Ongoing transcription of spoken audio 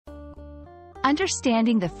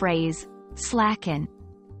Understanding the phrase, slacken.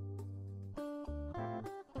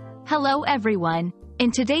 Hello everyone.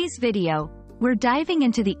 In today's video, we're diving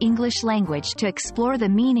into the English language to explore the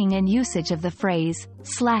meaning and usage of the phrase,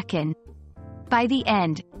 slacken. By the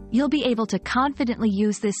end, you'll be able to confidently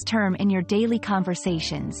use this term in your daily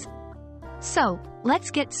conversations. So,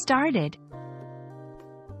 let's get started.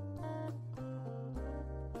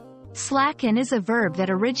 Slacken is a verb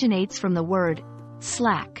that originates from the word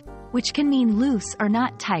slack, which can mean loose or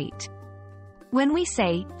not tight. When we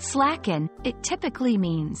say slacken, it typically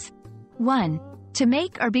means 1. To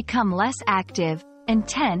make or become less active,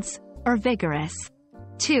 intense, or vigorous.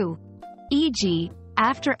 2. E.g.,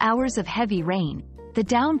 after hours of heavy rain, the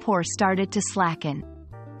downpour started to slacken.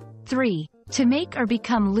 3. To make or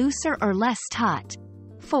become looser or less taut.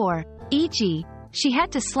 4. E.g., she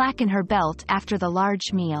had to slacken her belt after the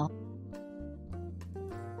large meal.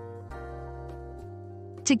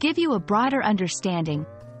 To give you a broader understanding,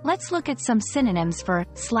 let's look at some synonyms for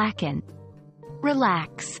slacken.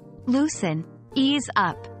 Relax, loosen, ease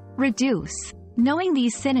up, reduce. Knowing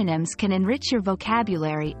these synonyms can enrich your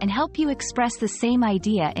vocabulary and help you express the same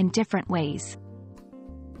idea in different ways.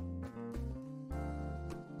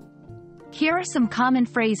 Here are some common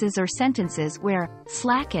phrases or sentences where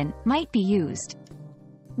slacken might be used.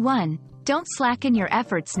 1. Don't slacken your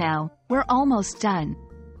efforts now, we're almost done.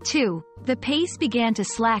 2. The pace began to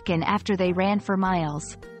slacken after they ran for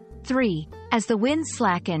miles. 3. As the wind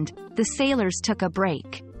slackened, the sailors took a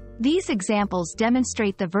break. These examples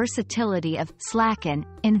demonstrate the versatility of slacken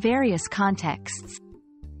in various contexts.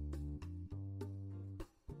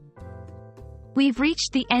 We've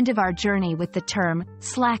reached the end of our journey with the term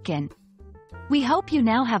slacken. We hope you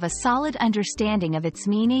now have a solid understanding of its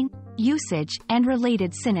meaning, usage, and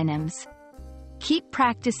related synonyms. Keep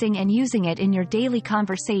practicing and using it in your daily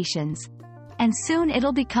conversations, and soon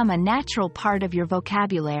it'll become a natural part of your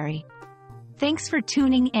vocabulary. Thanks for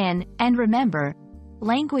tuning in, and remember,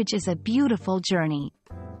 language is a beautiful journey.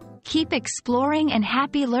 Keep exploring and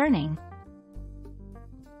happy learning.